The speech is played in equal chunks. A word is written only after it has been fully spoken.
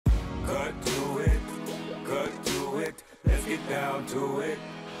down to it.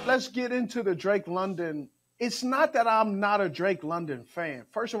 Let's get into the Drake London. It's not that I'm not a Drake London fan.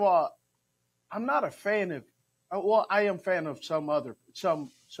 First of all, I'm not a fan of, well, I am a fan of some other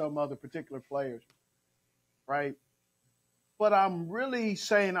particular players, right? But I'm really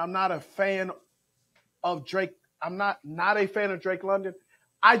saying I'm not a fan of Drake. I'm not a fan of Drake London.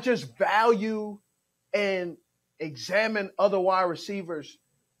 I just value and examine other wide receivers,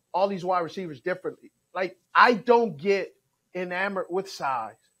 all these wide receivers differently. Like, I don't get enamored with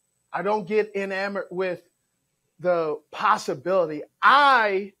size. I don't get enamored with the possibility.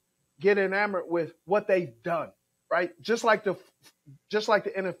 I get enamored with what they've done, right? Just like the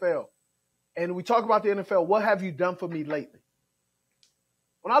NFL. And we talk about the NFL. What have you done for me lately?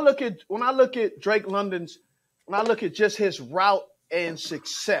 When I look at Drake London's, when I look at just his route and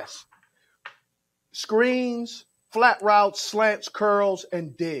success, screens, flat routes, slants, curls,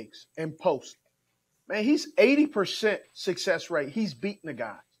 and digs and posts. Man, he's 80% success rate. He's beating the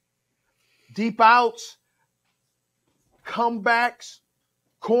guys. Deep outs, comebacks,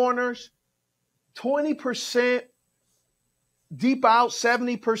 corners, 20%, deep out,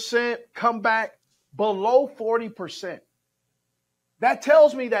 70%, comeback, below 40%. That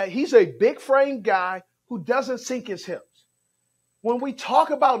tells me that he's a big frame guy who doesn't sink his hips. When we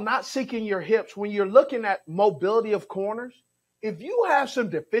talk about not sinking your hips, when you're looking at mobility of corners, if you have some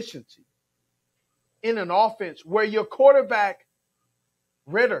deficiency in an offense where your quarterback,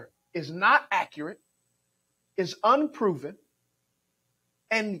 Ritter, is not accurate, is unproven,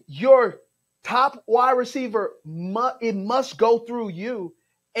 and your top wide receiver, it must go through you,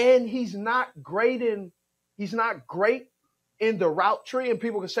 and he's not great in the route tree, and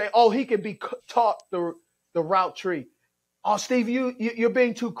people can say, oh, he can be taught the route tree. Oh, Steve, you're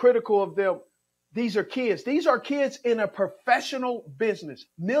being too critical of them. These are kids. These are kids in a professional business.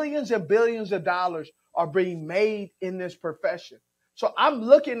 Millions and billions of dollars are being made in this profession. So I'm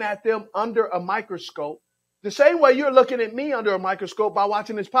looking at them under a microscope, the same way you're looking at me under a microscope by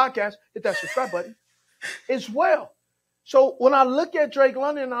watching this podcast, hit that subscribe button, as well. So when I look at Drake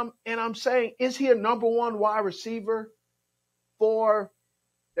London, I'm saying, is he a number one wide receiver for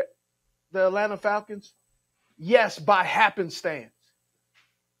the Atlanta Falcons? Yes, by happenstance.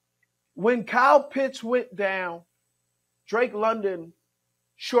 When Kyle Pitts went down, Drake London's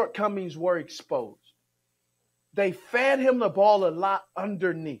shortcomings were exposed. They fed him the ball a lot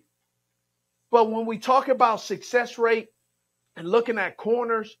underneath. But when we talk about success rate and looking at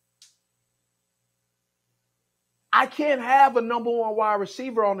corners, I can't have a number one wide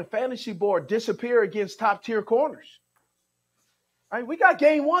receiver on the fantasy board disappear against top tier corners. Right? We got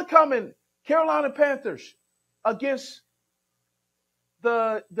game one coming, Carolina Panthers against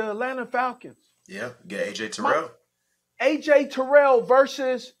the Atlanta Falcons. Yeah, get A.J. Terrell. A.J. Terrell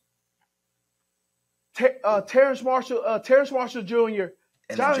versus Terrence Marshall Jr.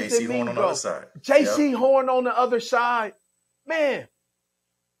 And then J.C. Horn on the other side. J.C. Horn on the other side. Man,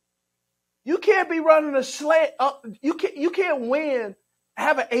 you can't be running a slant. You can't win,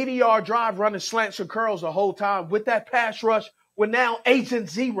 have an 80-yard drive running slants and curls the whole time with that pass rush with now Agent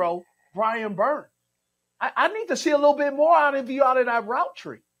Zero, Brian Burns. I need to see a little bit more out of you out of that route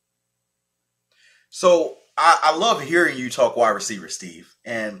tree. So I love hearing you talk wide receiver, Steve.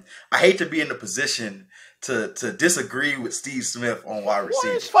 And I hate to be in the position to disagree with Steve Smith on wide receiver.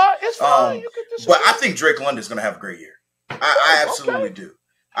 Well, it's fine. It's fine. You can disagree. But I think Drake London's going to have a great year. I absolutely do.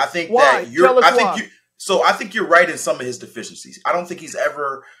 I think why? I think you're right in some of his deficiencies. I don't think he's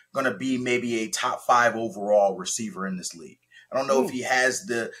ever going to be maybe a top 5 overall receiver in this league. I don't know if he has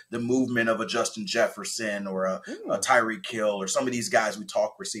the movement of a Justin Jefferson or a Tyreek Hill or some of these guys we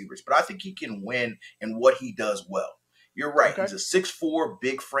talk receivers, but I think he can win in what he does well. You're right. Okay. He's a 6'4",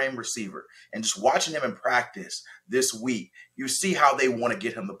 big frame receiver. And just watching him in practice this week, you see how they want to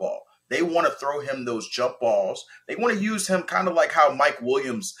get him the ball. They want to throw him those jump balls. They want to use him kind of like how Mike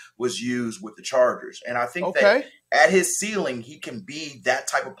Williams was used with the Chargers. And I think that at his ceiling, he can be that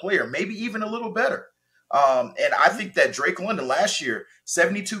type of player, maybe even a little better. And I think that Drake London last year,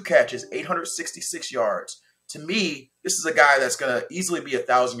 72 catches, 866 yards. To me, this is a guy that's going to easily be a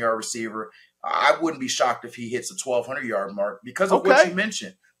 1,000-yard receiver. I wouldn't be shocked if he hits a 1,200-yard mark because of what you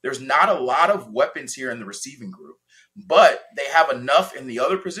mentioned. There's not a lot of weapons here in the receiving group, but they have enough in the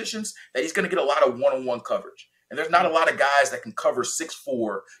other positions that he's going to get a lot of one-on-one coverage. And there's not a lot of guys that can cover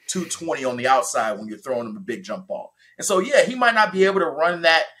 6'4", 220 on the outside when you're throwing him a big jump ball. And so, yeah, he might not be able to run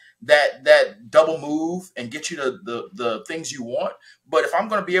that double move and get you the things you want. But if I'm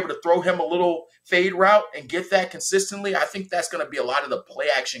going to be able to throw him a little fade route and get that consistently, I think that's going to be a lot of the play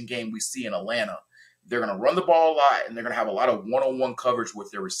action game we see in Atlanta They're going to run the ball a lot, and they're going to have a lot of one-on-one coverage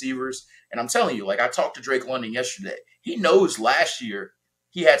with their receivers. And I'm telling you, like I talked to Drake London yesterday, he knows last year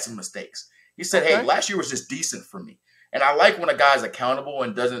he had some mistakes. He said, hey, last year was just decent for me. And I like when a guy's accountable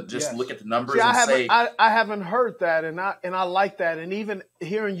and doesn't just look at the numbers and say. I haven't heard that, and I like that. And even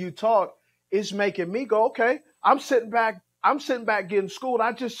hearing you talk is making me go, okay, I'm sitting back getting schooled.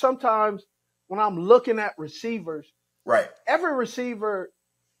 I just sometimes when I'm looking at receivers, right, every receiver,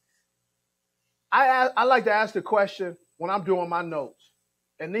 I like to ask the question when I'm doing my notes,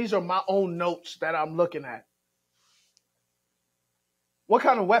 and these are my own notes that I'm looking at. What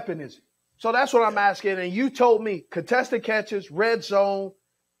kind of weapon is it? So that's what I'm asking. And you told me contested catches, red zone,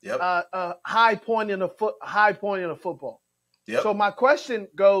 high point in the football. Yep. So my question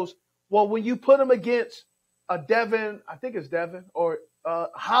goes, well, when you put him against a Devin, I think it's Devin or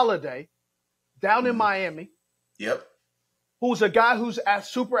Holiday down in Miami. Yep. Who's a guy who's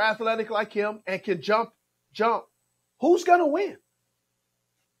super athletic like him and can jump. Who's going to win?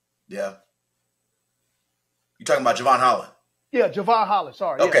 Yeah. You talking about Javon Holland? Yeah, Javon Holland.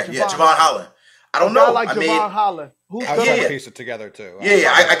 Sorry. Okay, Javon Holland. I don't know. Javon Holland. Who's I was trying to piece it together too.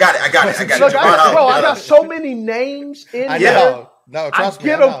 I got it. Look, I got so many names in I there. know. No, trust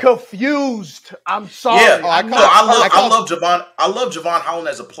me. I get them confused. I'm sorry. Yeah, I love Javon. I love Javon Holland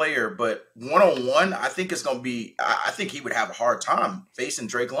as a player, but one-on-one, I think it's going to be. I think he would have a hard time facing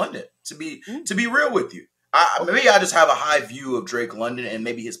Drake London. To be real with you, maybe I just have a high view of Drake London and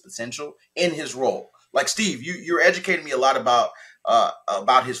maybe his potential in his role. Like Steve, you're educating me a lot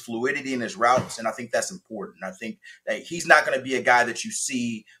about his fluidity and his routes, and I think that's important. I think that he's not going to be a guy that you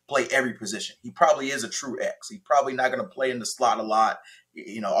see play every position. He probably is a true X. He's probably not going to play in the slot a lot.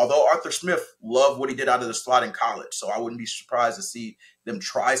 You know, although Arthur Smith loved what he did out of the slot in college, so I wouldn't be surprised to see them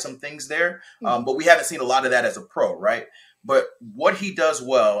try some things there. But we haven't seen a lot of that as a pro, right? But what he does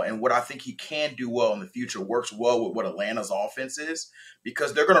well and what I think he can do well in the future works well with what Atlanta's offense is,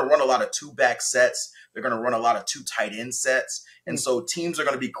 because they're going to run a lot of two-back sets. They're going to run a lot of two tight end sets. And so teams are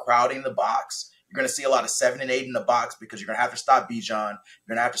going to be crowding the box. You're going to see a lot of 7 and 8 in the box because you're going to have to stop Bijan. You're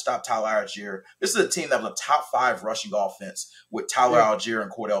going to have to stop Tyler Algier. This is a team that was a top 5 rushing offense with Tyler Algier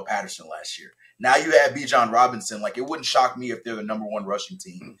and Cordell Patterson last year. Now you have Bijan Robinson. Like, it wouldn't shock me if they're the number 1 rushing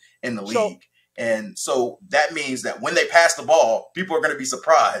team in the league. And so that means that when they pass the ball, people are going to be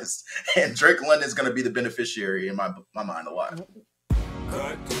surprised. And Drake London is going to be the beneficiary in my mind a lot.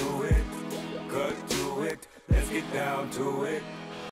 Cut to it. Let's get down to it.